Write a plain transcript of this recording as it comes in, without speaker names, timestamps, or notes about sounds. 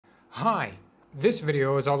Hi, this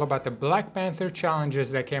video is all about the Black Panther challenges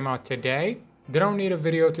that came out today. They don't need a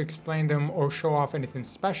video to explain them or show off anything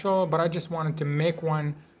special, but I just wanted to make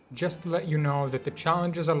one just to let you know that the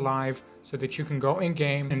challenges are live so that you can go in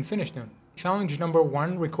game and finish them. Challenge number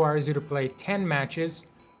 1 requires you to play 10 matches.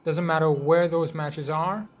 Doesn't matter where those matches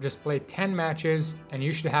are, just play 10 matches and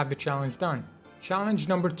you should have the challenge done. Challenge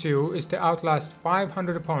number 2 is to outlast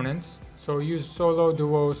 500 opponents, so use solo,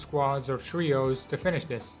 duos, squads, or trios to finish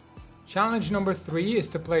this. Challenge number 3 is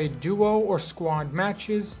to play duo or squad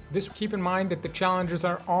matches. Keep in mind that the challenges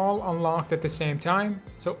are all unlocked at the same time,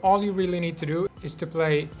 so all you really need to do is to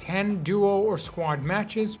play 10 duo or squad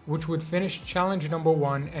matches, which would finish challenge number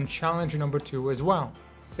 1 and challenge number 2 as well.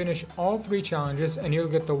 Finish all 3 challenges and you'll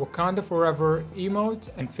get the Wakanda Forever emote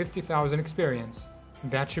and 50,000 experience.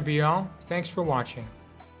 That should be all. Thanks for watching.